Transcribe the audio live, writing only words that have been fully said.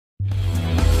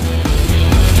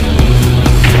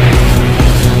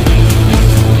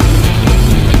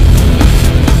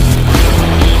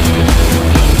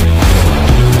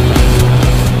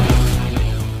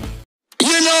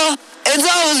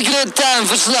time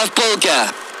for Slav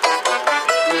Polka.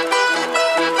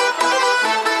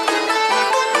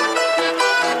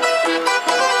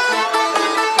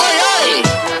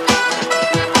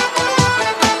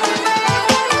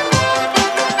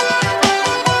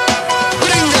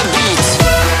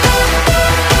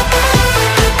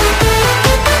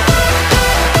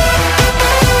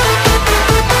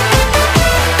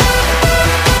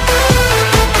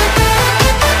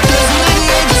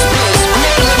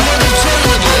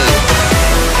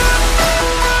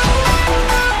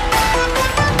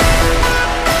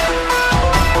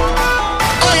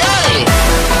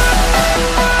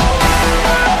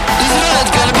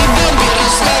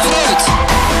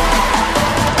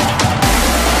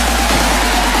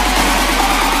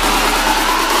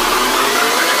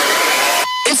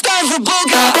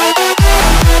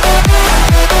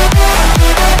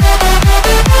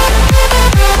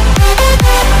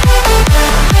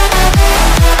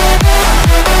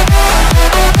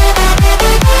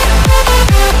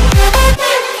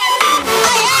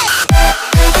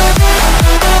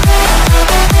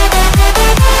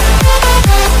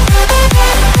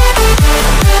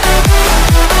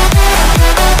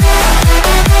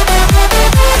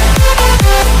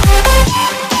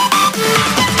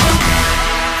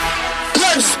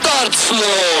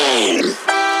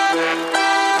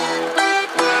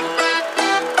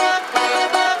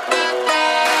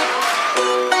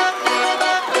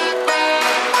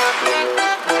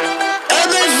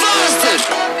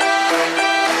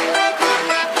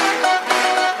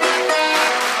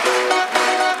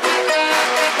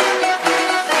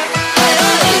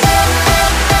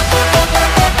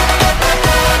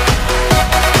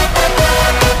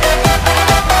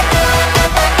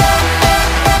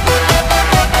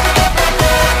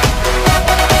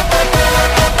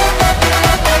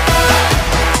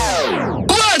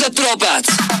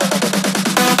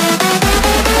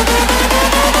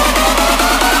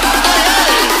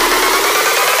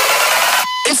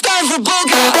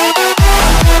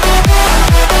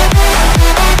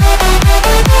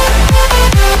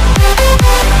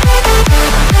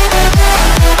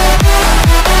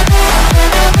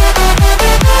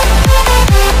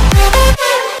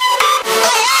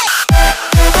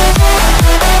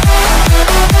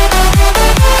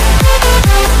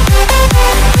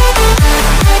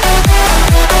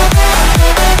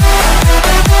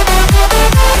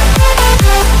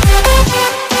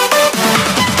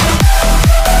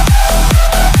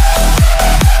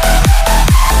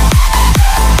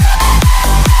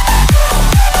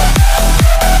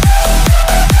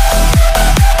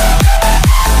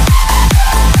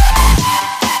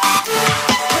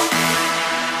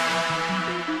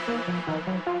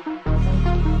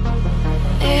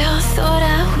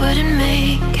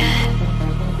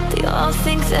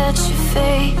 Think that you're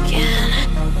faking,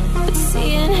 but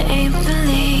seeing ain't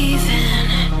believing.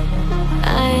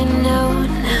 I know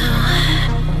now.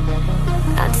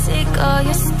 I take all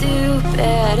your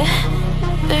stupid,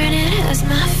 burn it as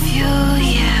my fuel,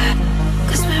 yeah.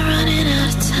 Cause we're running out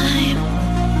of time,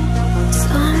 so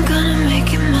I'm gonna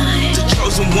make it mine. The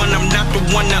chosen one, I'm not the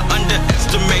one to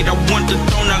underestimate. I want the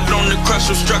throne, I learn to crush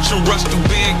obstruction, rush through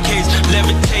barricades,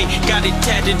 levitate. Got it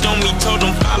tatted on me, told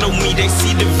them follow me. They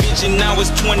see the vision, now it's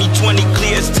 2020.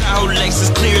 Clear as Tahoe, Lexus,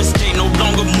 clear as day. No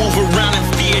longer move around in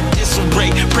fear,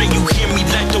 disarray. Pray you hear me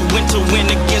like the winter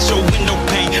wind against your window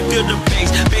pane. Feel the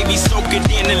bass, baby, soak it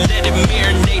in and let it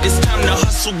marinate. It's time to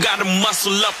hustle, gotta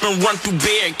muscle up and run through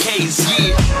barricades,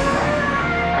 yeah.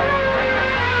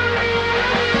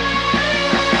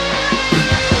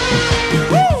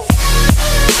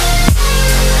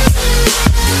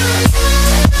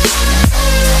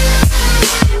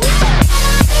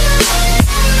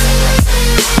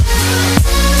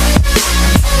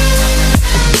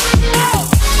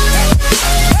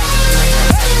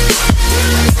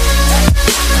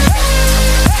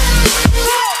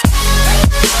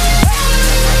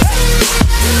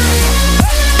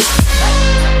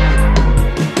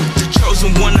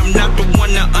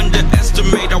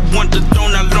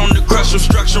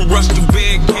 Obstruction, rush through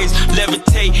barricades,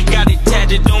 levitate. Got it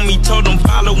tatted on me, told them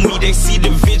follow me. They see the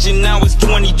vision, now it's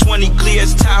 2020. Clear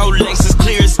as Tahoe, Lexus,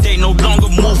 clear as day. No longer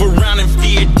move around in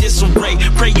fear, disarray.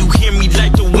 Pray you hear me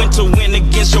like the winter wind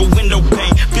against your window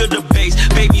pane. Feel the bass,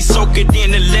 baby, soak it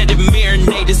in and let it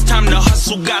marinate. It's time to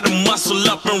hustle, gotta muscle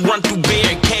up and run through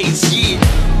barricades, yeah.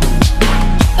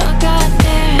 I got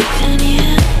their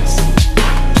opinions,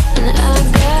 and I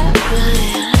got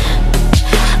mine.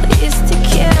 I used to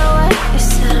care what you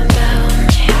said about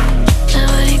me, now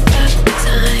I ain't got the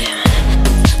time.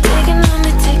 Taking on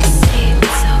me, take a seat,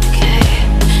 it's okay.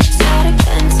 Start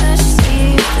again, touch,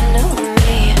 see if you know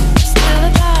me. Still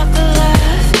about the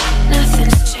love,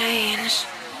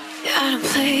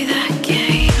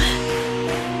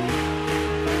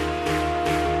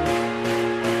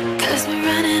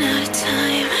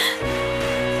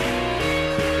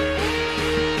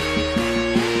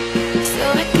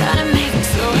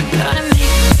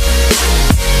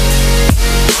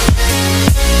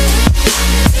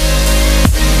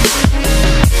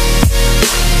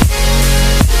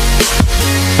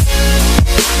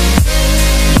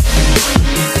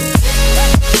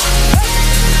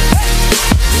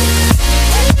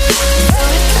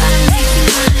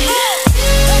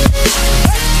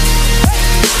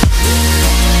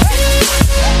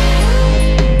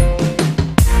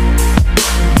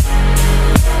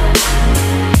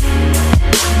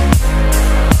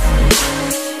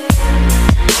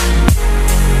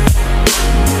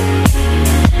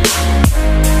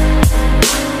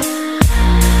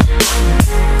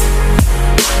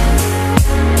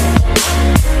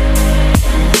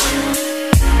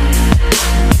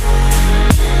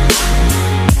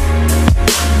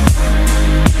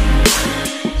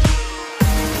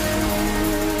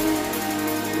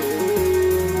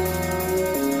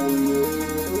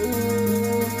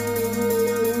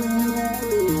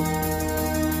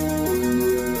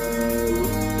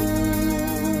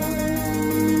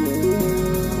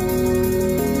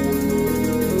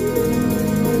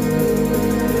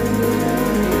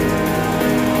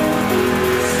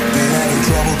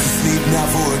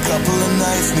 for a couple of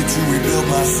nights, need to rebuild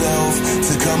myself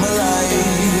to come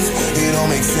alive. It all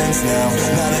makes sense now,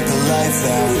 now that the lights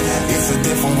out. It's a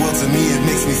different world to me, it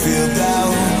makes me feel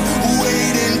down.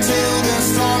 Wait until the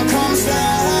storm comes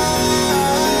down,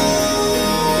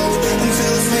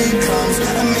 until sleep comes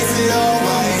and makes it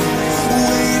alright.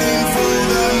 Waiting for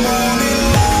the morning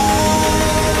light.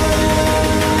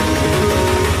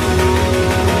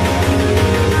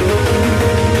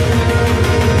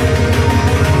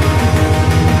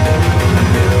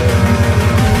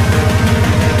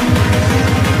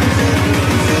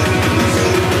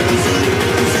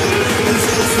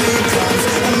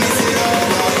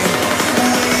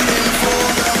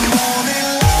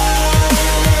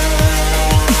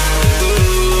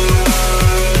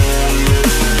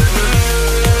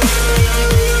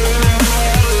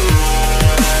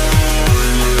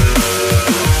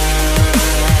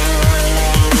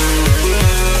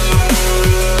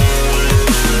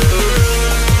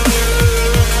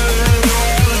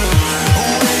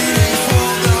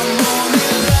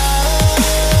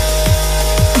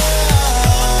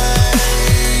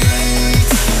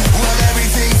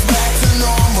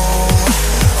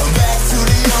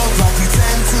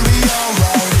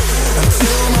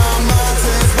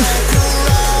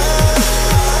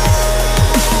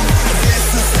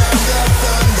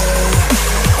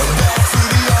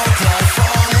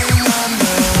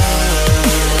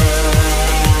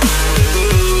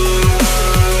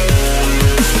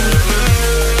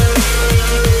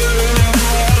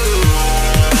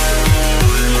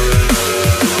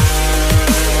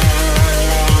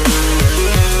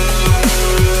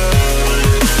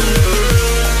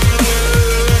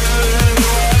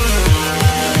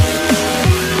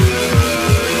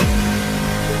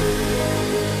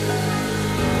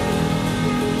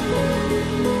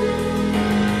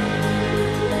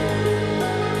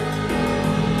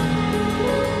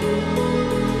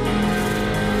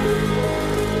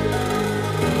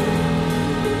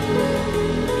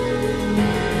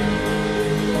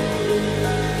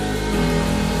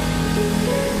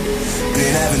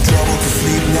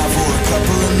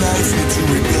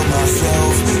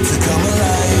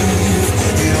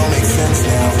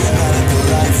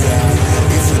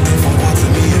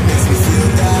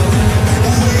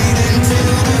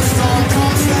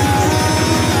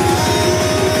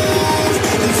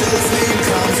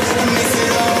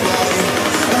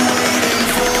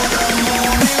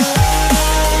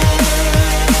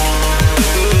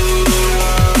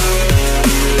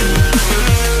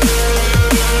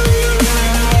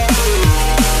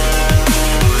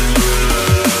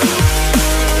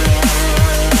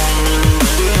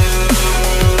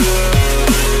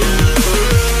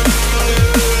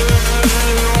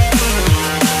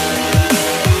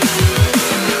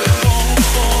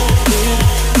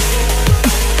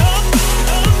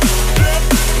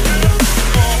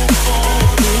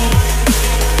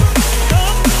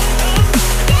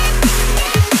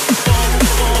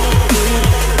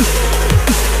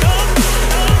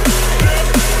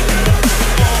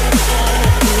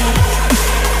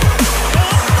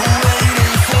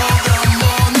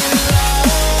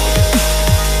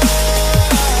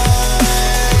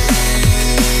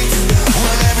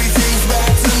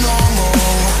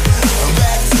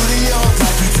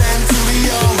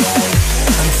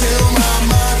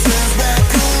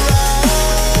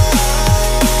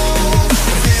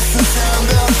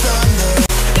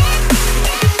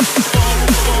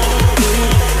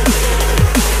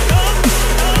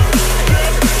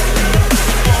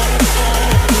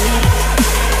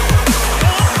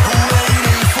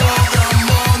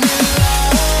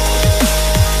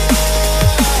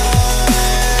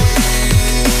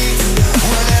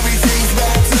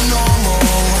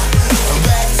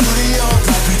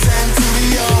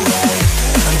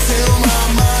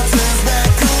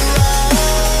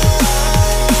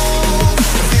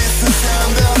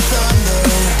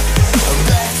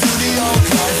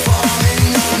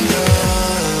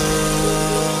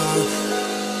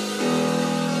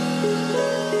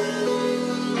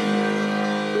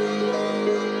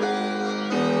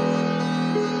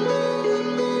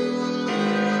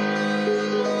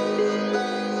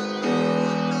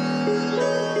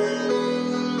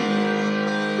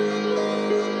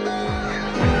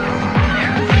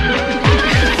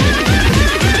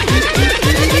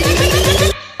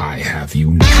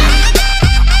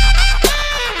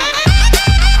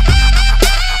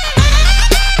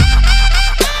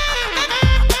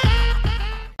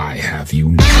 have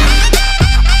you now.